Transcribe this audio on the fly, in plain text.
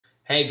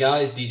Hey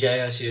guys,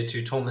 DJ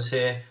ICO2 Thomas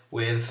here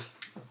with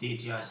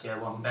DJ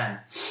ICO1 Ben.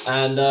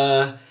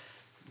 And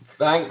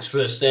thanks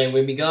for staying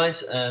with me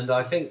guys, and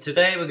I think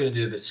today we're going to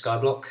do a bit of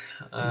skyblock.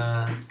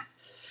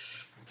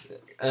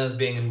 As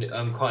being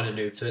I'm quite a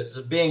noob to it,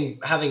 so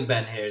having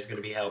Ben here is going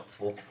to be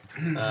helpful.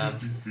 I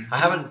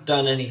haven't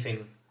done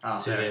anything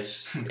to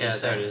this. Yeah,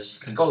 there it is.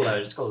 It's got a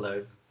load, it's got a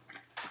load.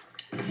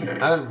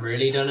 I haven't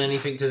really done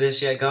anything to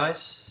this yet guys,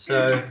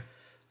 so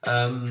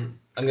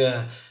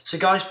so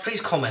guys, please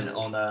comment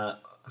on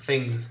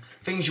things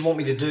you want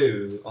me to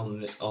do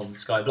on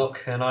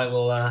skyblock, and I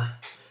will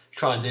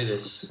try and do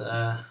this.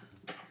 No.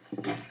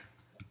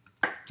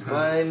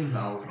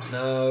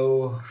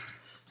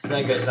 So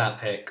there goes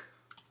that pick.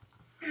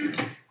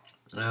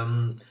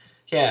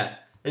 Yeah,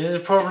 there's a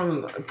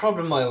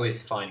problem I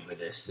always find with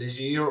this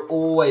is you're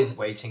always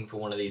waiting for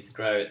one of these to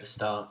grow at the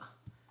start.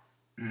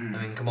 I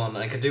mean, come on,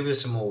 I could do with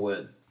some more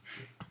wood.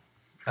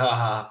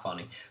 Haha,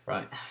 funny.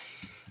 Right.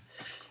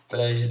 For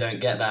those who don't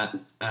get that,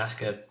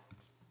 ask a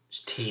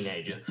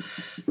teenager.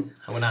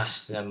 I won't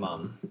ask their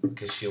mum,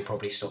 because she'll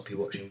probably stop you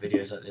watching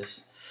videos like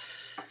this,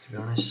 to be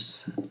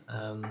honest.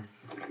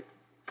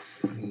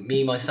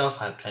 Me,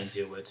 myself, I had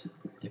plenty of wood,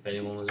 if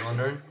anyone was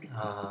wondering.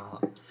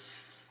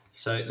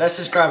 So, let's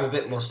just grab a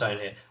bit more stone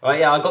here. Right,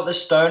 yeah, I got this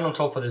stone on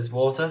top of this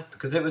water,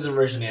 because it was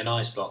originally an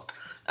ice block.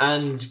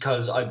 And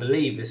because I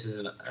believe this is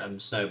a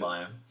snow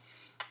biome.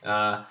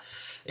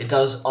 It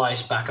does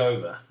ice back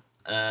over.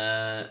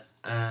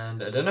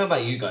 And I don't know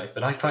about you guys,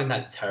 but I find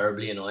that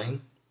terribly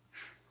annoying.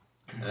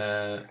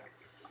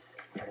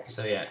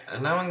 So yeah,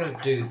 and now I'm going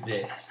to do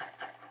this.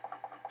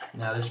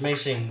 Now this may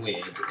seem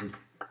weird, and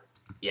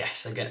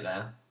yes, I get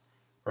there.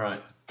 Right,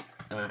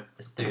 alright,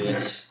 let's do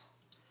this.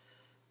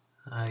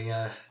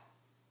 I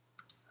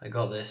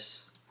got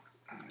this.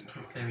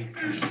 Very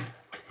precious.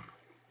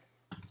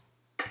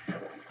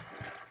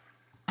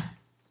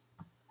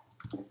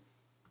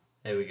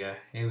 Here we go,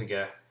 here we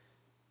go.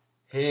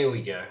 Here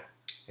we go.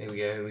 Here we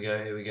go, here we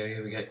go, here we go,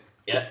 here we go.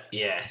 Yeah,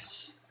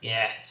 yes,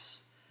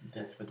 yes.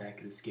 That's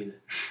ridiculous skill.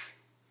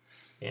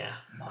 Yeah.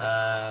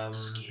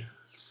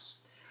 Skills.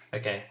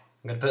 Okay,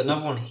 I'm going to put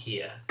another one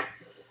here.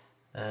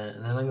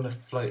 And then I'm going to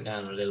float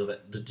down a little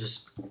bit,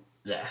 just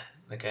there,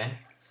 okay?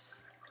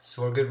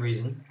 So for a good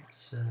reason.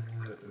 So,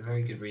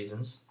 very good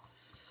reasons.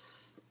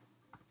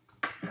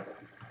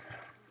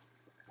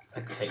 I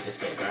can take this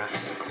bit of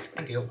grass.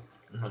 Thank you.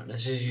 Right,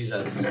 let's just use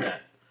that as a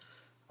step.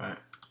 Right.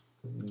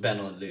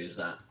 Ben will lose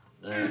that.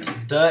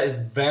 Dirt is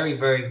very,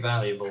 very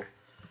valuable.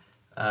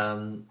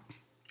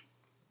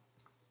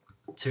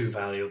 Too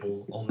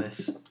valuable on the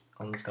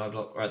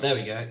skyblock. Right, there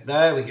we go.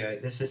 There we go.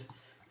 This is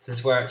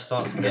where it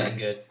starts getting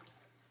good.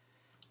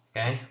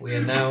 Okay, we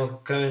are now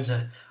going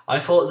to. I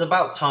thought it's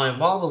about time.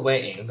 While we're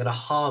waiting, I'm going to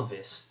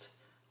harvest.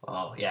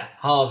 Oh yeah,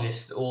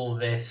 harvest all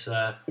this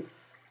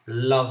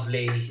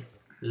lovely.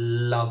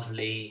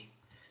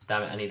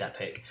 Damn it, I need that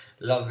pick.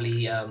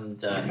 Lovely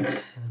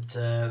dirt. And,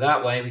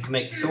 that way we can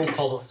make this all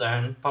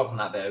cobblestone, apart from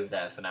that bit over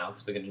there for now,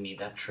 because we're going to need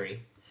that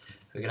tree.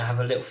 We're going to have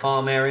a little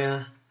farm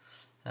area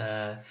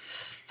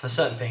for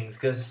certain things,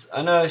 because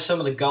I know some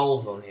of the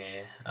goals on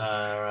here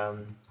are,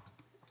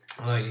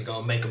 you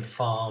got to make them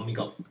farm, you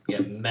got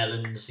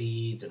melon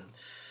seeds and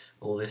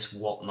all this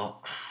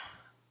whatnot.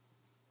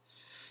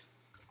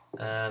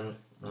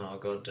 Oh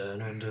god,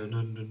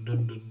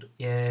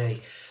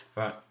 yay.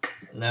 Right,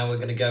 now we're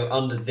going to go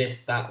under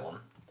that one.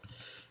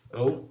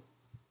 Oh,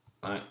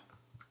 right,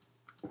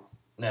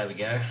 there we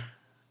go.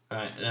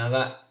 Right, now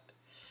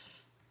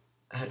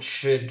that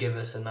should give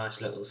us a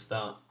nice little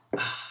start.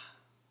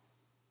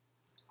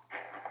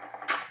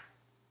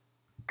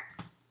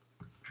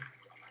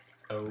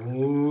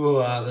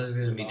 Oh, that was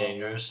going to be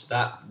dangerous.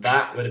 That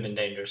would have been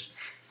dangerous.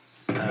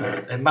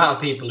 The amount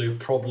of people who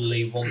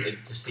probably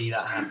wanted to see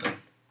that happen.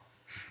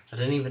 I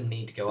didn't even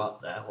need to go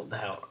up there. What the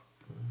hell?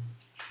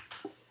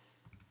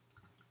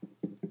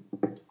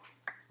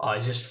 I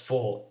just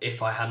thought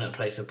if I hadn't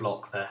placed a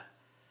block there,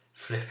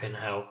 flipping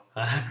hell.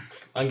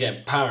 I'm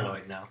getting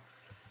paranoid now.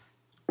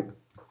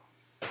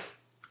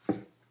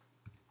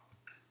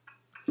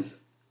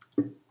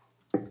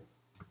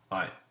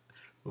 Right.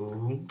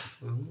 Ooh.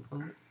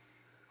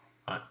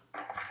 Right.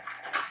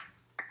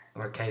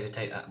 We're okay to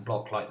take that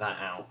block like that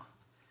out.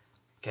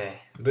 Okay.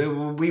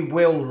 We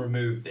will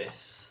remove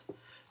this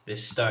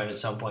stone at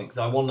some point, because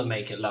I want to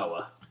make it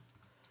lower.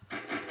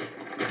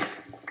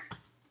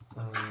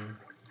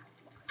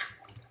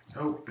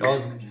 Oh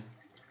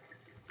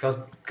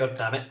God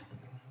damn it!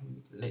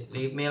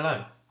 Leave me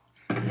alone.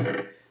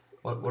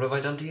 What have I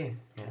done to you?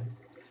 Yeah.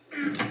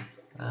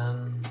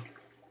 I'm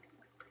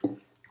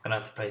gonna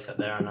have to place that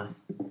there, aren't I?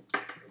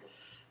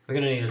 We're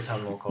gonna need a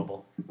ton more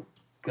cobble,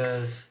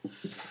 because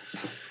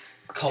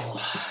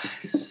cobble.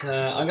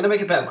 I'm gonna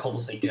make a better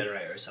cobblestone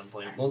generator at some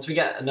point. Once we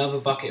get another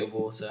bucket of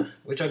water,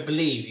 which I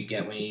believe you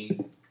get when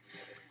you.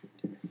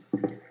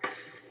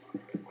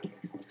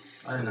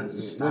 I don't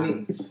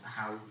understand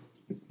how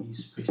you're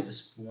supposed to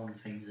spawn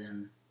things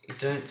in. You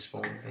don't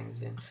spawn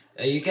things in.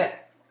 You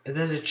get.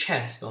 There's a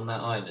chest on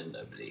that island,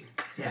 I believe.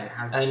 Yeah, it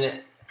has.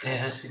 And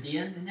Yeah.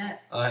 obsidian in it.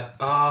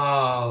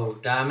 Oh,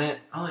 damn it.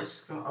 Oh,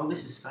 this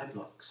is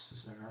skyblocks.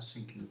 So I was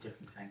thinking a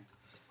different thing.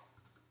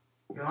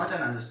 You know, I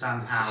don't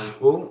understand how.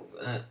 Well,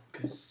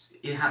 Because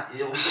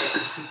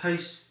it's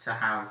supposed to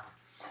have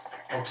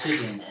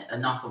obsidian in it,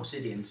 enough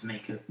obsidian to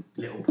make a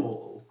little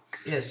portal.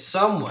 yeah,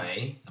 some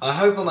way. I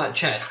hope on that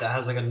chest it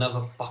has like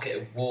another bucket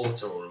of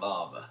water or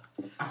lava.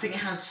 I think it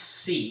has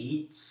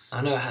seeds,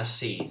 I know it has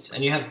seeds,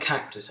 and you have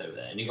cactus over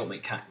there, and you got to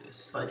make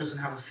cactus. but it doesn't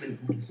have a flint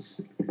and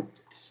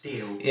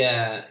steel.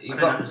 Yeah, I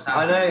don't understand.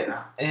 I know.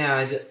 That.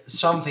 Yeah,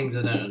 some things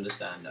I don't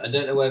understand. I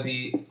don't know whether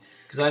you,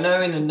 because I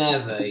know in the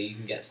Nether you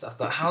can get stuff,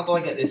 but how do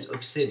I get this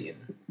obsidian?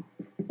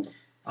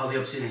 Oh, the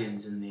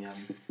obsidian's in the.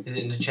 Is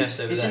it in the chest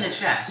over It's there? in the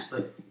chest,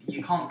 but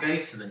you can't go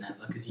to the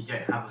Nether because you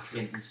don't have a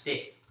flint and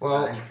steel.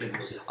 Well, Any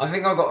flints. I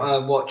think I've got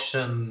to watch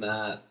some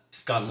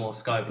more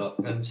skyblock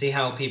and see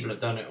how people have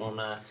done it on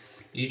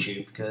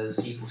YouTube, because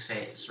People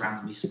say it just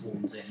randomly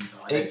spawns in,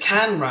 but I it don't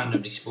can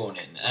randomly spawn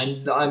in,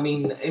 and I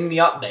mean in the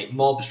update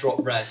mobs drop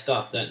rare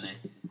stuff, don't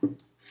they?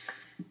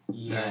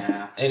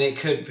 Yeah. And it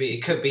could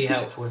be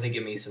helpful if they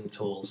give me some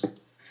tools.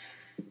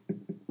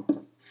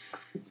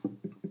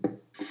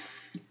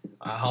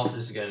 Half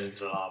this is going into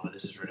the lava.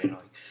 This is really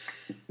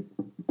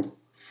annoying.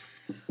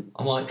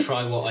 I might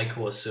try what I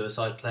call a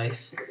suicide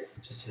place,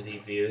 just to the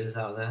viewers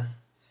out there.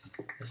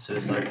 A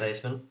suicide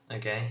placement.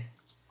 Okay.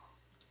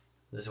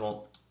 Just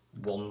want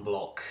one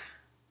block.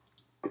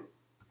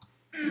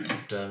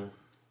 Done.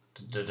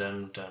 Dun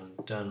dun dun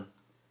dun.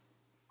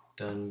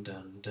 Dun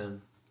dun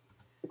dun.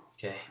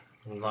 Okay.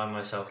 I'll line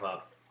myself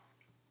up.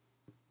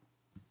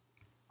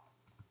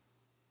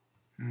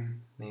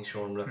 Make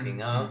sure I'm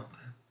looking up.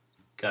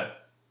 Go.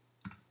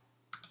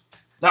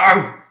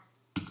 No!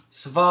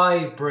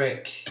 Survive,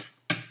 brick.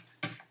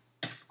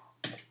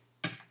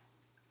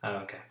 Oh,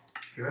 okay.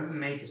 Whoever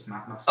made this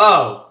map must.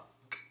 Oh!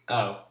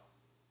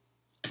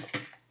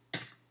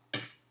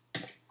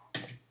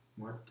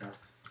 What the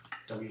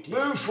WT?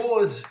 Move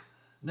forward!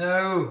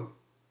 No!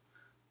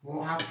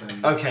 What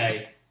happened?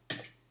 Okay.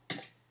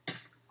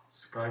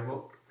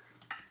 Skyblock.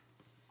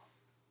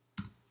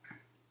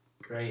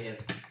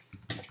 Creative.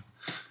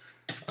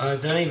 I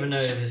don't even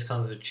know if this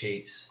comes with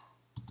cheats.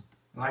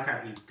 I like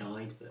how you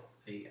died, but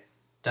there you go.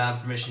 Do I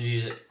have permission to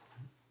use it?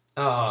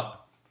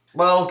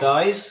 Well,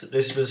 guys,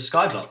 this was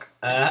Skyblock.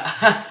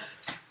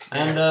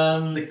 And,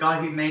 The guy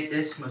who made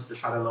this must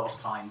have had a lot of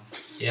time.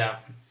 yeah.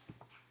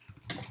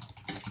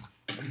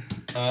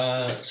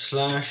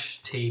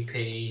 Slash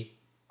TP.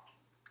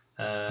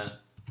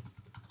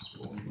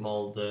 Spawn.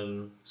 Mold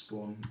them.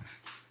 Spawn.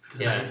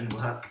 Does Yeah. that even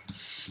work?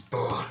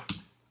 Spawn.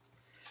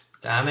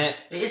 Damn it.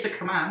 It is a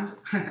command.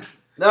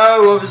 No, I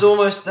was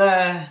almost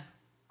there.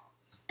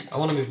 I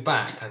want to move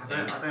back, I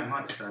think. I don't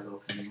like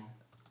Skyblock anymore.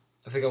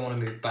 I think I want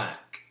to move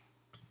back.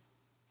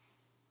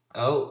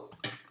 Oh.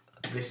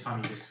 This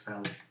time you just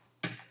fell.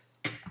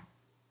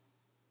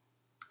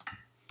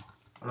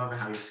 I love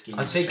how your skin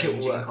I is think it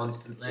changing worked.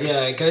 constantly.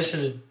 Yeah, it goes to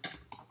the...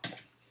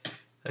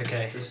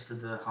 Okay. Just to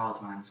the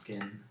hard man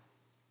skin.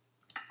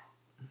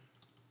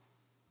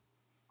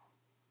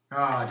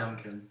 Ah,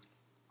 Duncan.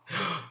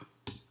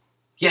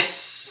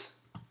 Yes!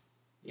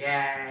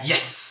 Yeah.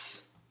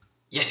 Yes!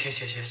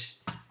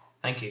 Yes.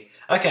 Thank you.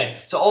 Okay,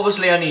 so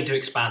obviously I need to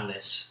expand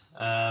this.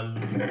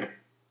 Yeah,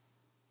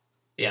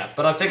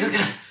 but I think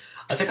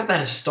I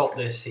better stop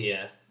this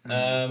here.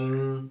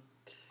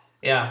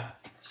 Yeah.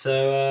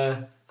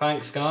 So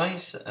thanks,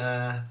 guys.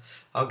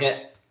 I'll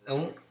get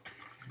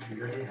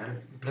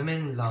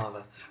blooming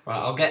lava. Right,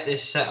 I'll get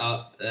this set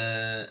up.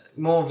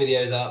 More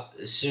videos up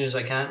as soon as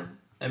I can,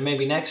 and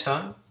maybe next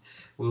time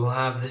we'll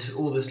have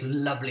all this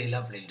lovely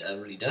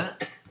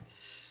dirt.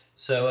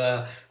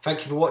 So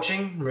thank you for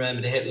watching.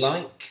 Remember to hit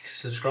like,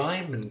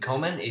 subscribe, and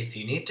comment if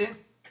you need to.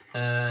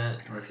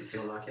 Or if you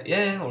feel like it.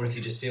 Yeah, or if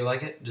you just feel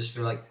like it, just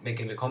feel like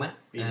making a comment.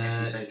 Even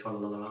if you say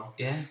tra-la-la-la.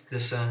 Yeah,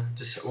 just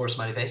or a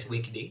smiley face,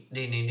 winky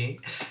dee.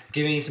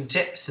 Give me some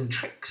tips and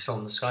tricks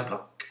on the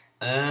Skyblock.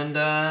 And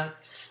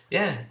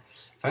yeah,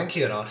 thank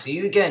you, and I'll see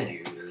you again,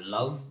 you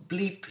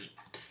lovely people.